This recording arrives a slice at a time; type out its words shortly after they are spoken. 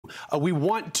We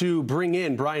want to bring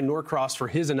in Bryan Norcross for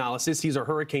his analysis. He's a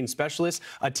hurricane specialist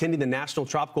attending the National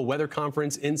Tropical Weather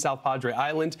Conference in South Padre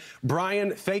Island.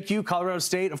 Bryan, thank you. Colorado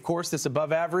State, of course, this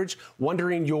above average.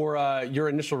 Wondering your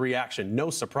initial reaction. No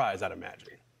surprise, I'd imagine.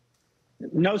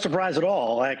 No surprise at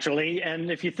all, actually. And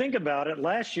if you think about it,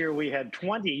 last year we had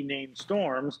 20 named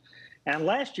storms. And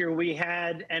last year we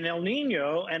had an El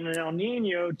Nino, and an El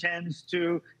Nino tends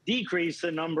to decrease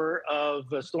the number of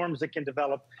storms that can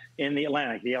develop in the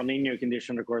Atlantic. The El Nino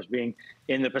condition, of course, being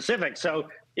in the Pacific. So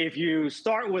if you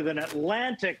start with an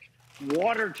Atlantic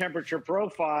water temperature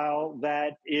profile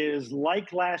that is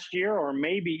like last year, or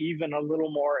maybe even a little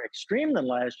more extreme than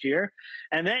last year,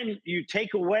 and then you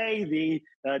take away the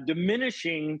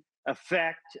diminishing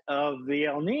effect of the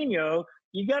El Nino,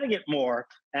 you got to get more.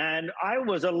 And I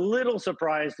was a little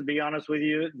surprised, to be honest with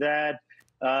you, that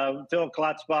Phil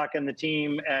Klotzbach and the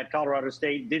team at Colorado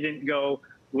State didn't go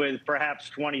with perhaps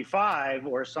 25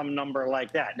 or some number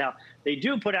like that. Now, they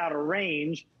do put out a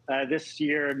range this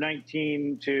year,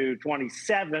 19 to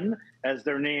 27 as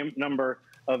their number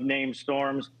of named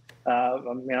storms.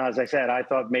 As I said, I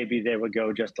thought maybe they would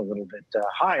go just a little bit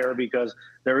higher, because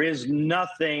there is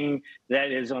nothing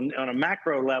that is on a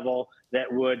macro level that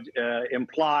would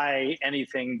imply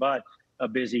anything but a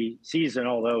busy season,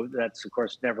 although that's, of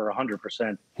course, never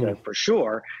 100% for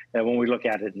sure when we look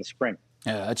at it in the spring.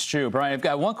 Yeah, that's true. Bryan, I've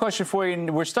got one question for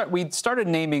you. We started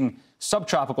naming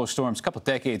subtropical storms a couple of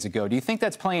decades ago. Do you think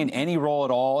that's playing any role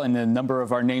at all in the number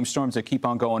of our named storms that keep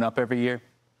on going up every year?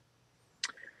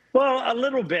 Well, a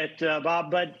little bit,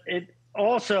 Bob, but it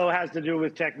also has to do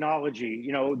with technology.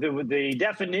 You know, the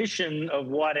definition of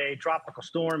what a tropical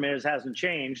storm is hasn't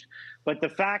changed, but the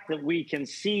fact that we can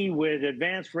see with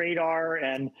advanced radar,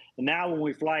 and now when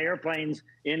we fly airplanes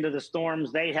into the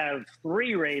storms, they have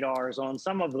 3 radars on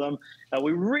some of them.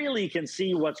 We really can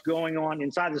see what's going on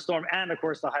inside the storm. And of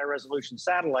course, the high resolution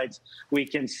satellites, we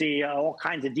can see all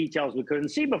kinds of details we couldn't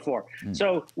see before.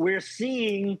 So we're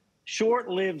seeing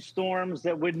short-lived storms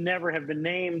that would never have been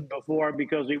named before,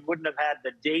 because we wouldn't have had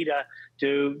the data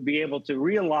to be able to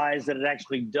realize that it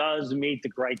actually does meet the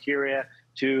criteria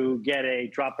to get a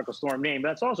tropical storm name.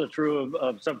 That's also true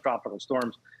of subtropical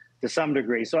storms to some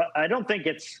degree. So I don't think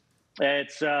it's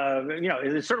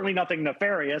certainly nothing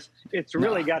nefarious. It's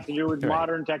really got to do with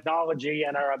modern technology,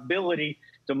 and our ability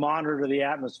to monitor the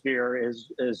atmosphere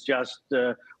is just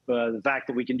the fact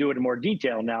that we can do it in more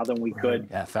detail now than we could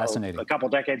a couple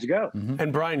decades ago.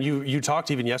 And Bryan, you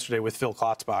talked even yesterday with Phil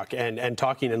Klotzbach and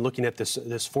talking and looking at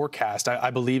this forecast.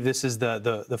 I believe this is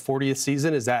the 40th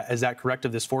season. Is that correct,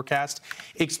 of this forecast?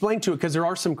 Explain to it, because there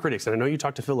are some critics, and I know you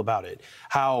talked to Phil about it,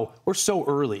 how we're so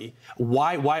early.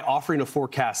 Why offering a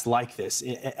forecast like this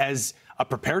as a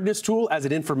preparedness tool, as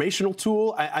an informational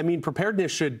tool? I mean,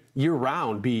 preparedness should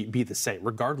year-round be the same,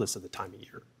 regardless of the time of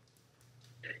year.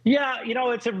 Yeah,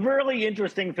 it's a really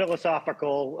interesting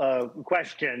philosophical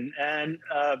question. And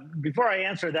before I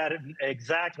answer that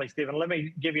exactly, Stephen, let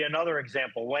me give you another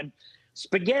example. When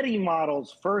spaghetti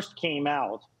models first came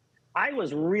out, I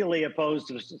was really opposed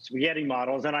to spaghetti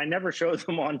models, and I never showed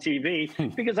them on TV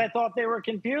because I thought they were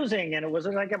confusing, and it was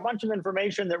like a bunch of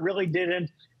information that really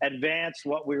didn't advance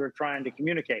what we were trying to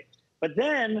communicate. But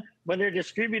then when they're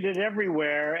distributed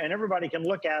everywhere and everybody can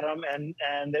look at them, and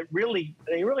they really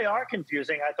are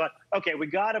confusing, I thought, okay, we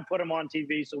got to put them on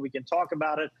TV so we can talk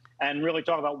about it and really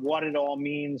talk about what it all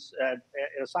means at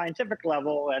a scientific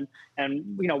level, and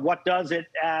what does it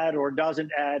add or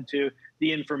doesn't add to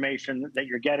the information that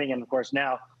you're getting. And of course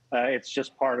now it's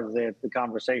just part of the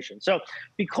conversation. So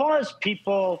because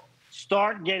people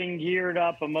start getting geared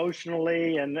up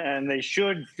emotionally, and they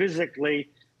should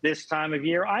physically this time of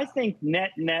year, I think net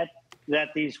that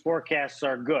these forecasts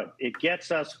are good. It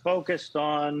gets us focused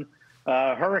on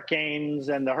hurricanes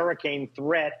and the hurricane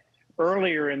threat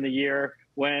earlier in the year,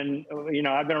 when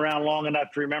I've been around long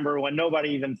enough to remember when nobody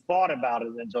even thought about it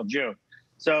until June.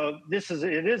 So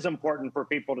it is important for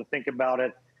people to think about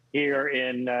it here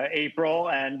in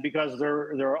April, and because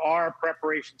there are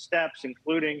preparation steps,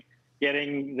 including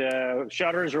getting the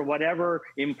shutters or whatever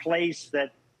in place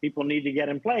that people need to get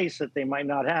in place that they might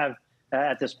not have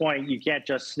at this point. You can't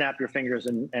just snap your fingers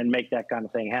and make that kind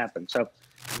of thing happen. So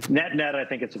net, I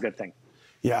think it's a good thing.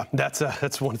 Yeah,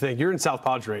 that's one thing. You're in South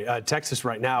Padre, Texas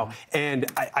right now, and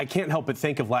I can't help but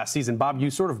think of last season. Bob,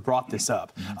 you sort of brought this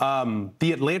up.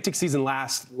 The Atlantic season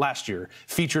last year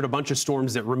featured a bunch of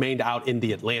storms that remained out in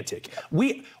the Atlantic.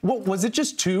 Was it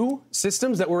just 2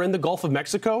 systems that were in the Gulf of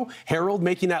Mexico? Harold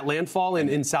making that landfall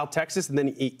in South Texas, and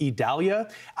then Idalia.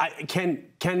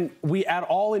 Can we at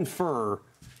all infer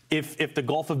if the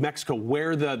Gulf of Mexico,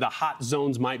 where the hot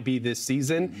zones might be this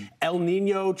season, El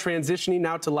Nino transitioning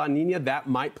now to La Nina, that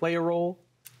might play a role?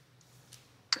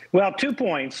 Well, 2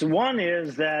 points. One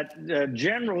is that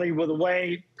generally with the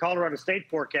way Colorado State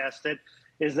forecasts it,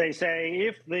 is they say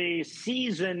if the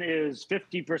season is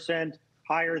 50%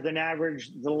 higher than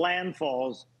average, the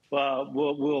landfalls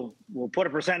we'll put a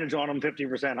percentage on them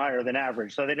 50% higher than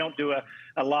average. So they don't do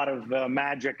a lot of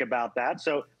magic about that.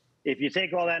 So if you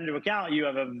take all that into account, you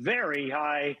have a very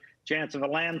high chance of a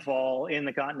landfall in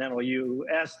the continental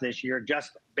U.S. this year,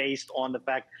 just based on the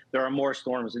fact there are more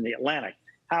storms in the Atlantic.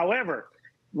 However,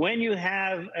 when you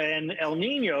have an El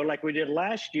Nino like we did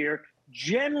last year,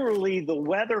 generally the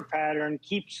weather pattern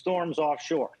keeps storms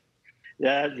offshore.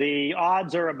 The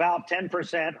odds are about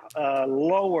 10%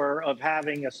 lower of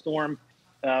having a storm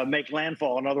make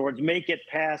landfall. In other words, make it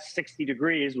past 60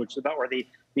 degrees, which is about where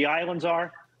the islands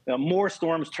are. More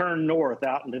storms turn north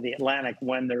out into the Atlantic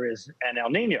when there is an El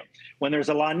Nino. When there's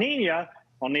a La Nina,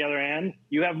 on the other hand,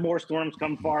 you have more storms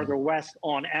come farther west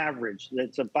on average.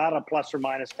 It's about a plus or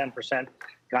minus 10%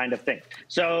 kind of thing.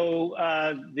 So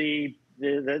the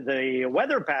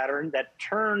weather pattern that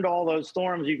turned all those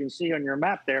storms you can see on your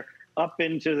map there up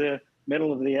into the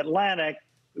middle of the Atlantic,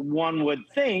 one would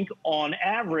think on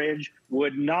average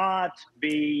would not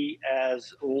be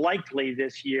as likely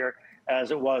this year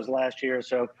as it was last year.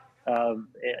 So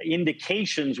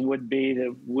indications would be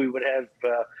that we would have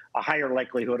a higher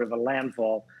likelihood of a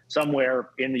landfall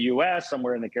somewhere in the U.S.,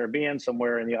 somewhere in the Caribbean,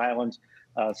 somewhere in the islands,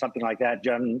 something like that,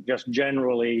 just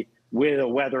generally with a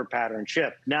weather pattern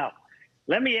shift. Now,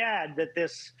 let me add that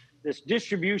this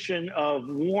distribution of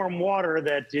warm water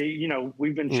that,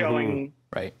 we've been showing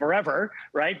forever,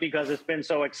 right, because it's been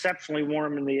so exceptionally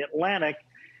warm in the Atlantic,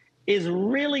 is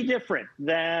really different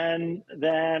than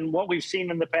what we've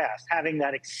seen in the past, having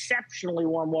that exceptionally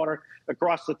warm water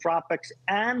across the tropics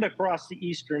and across the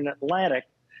eastern Atlantic,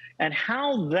 and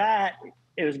how that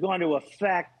is going to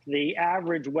affect the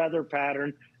average weather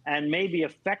pattern and maybe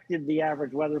affected the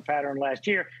average weather pattern last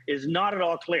year is not at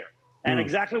all clear. And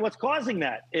exactly what's causing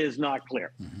that is not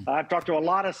clear. I've talked to a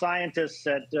lot of scientists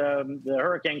at the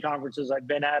hurricane conferences I've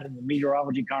been at and the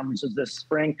meteorology conferences this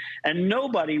spring, and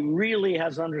nobody really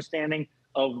has understanding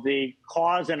of the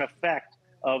cause and effect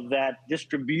of that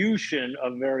distribution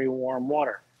of very warm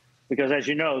water. Because as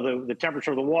you know, the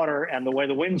temperature of the water and the way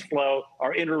the winds flow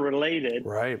are interrelated.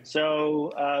 Right.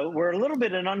 So we're a little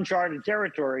bit in uncharted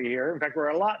territory here. In fact, we're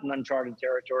a lot in uncharted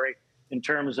territory in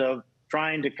terms of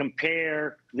trying to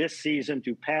compare this season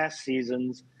to past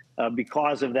seasons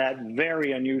because of that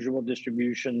very unusual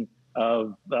distribution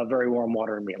of very warm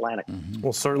water in the Atlantic.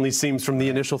 Well, certainly seems from the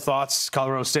initial thoughts,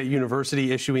 Colorado State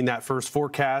University issuing that first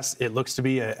forecast, it looks to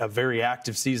be a very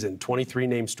active season. 23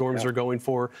 named storms are going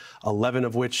for, 11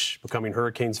 of which becoming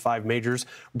hurricanes, 5 majors.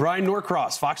 Bryan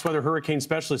Norcross, Fox Weather hurricane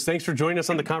specialist, thanks for joining us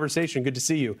on the conversation. Good to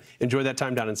see you. Enjoy that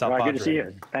time down in South Padre. Good to see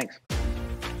you. Thanks.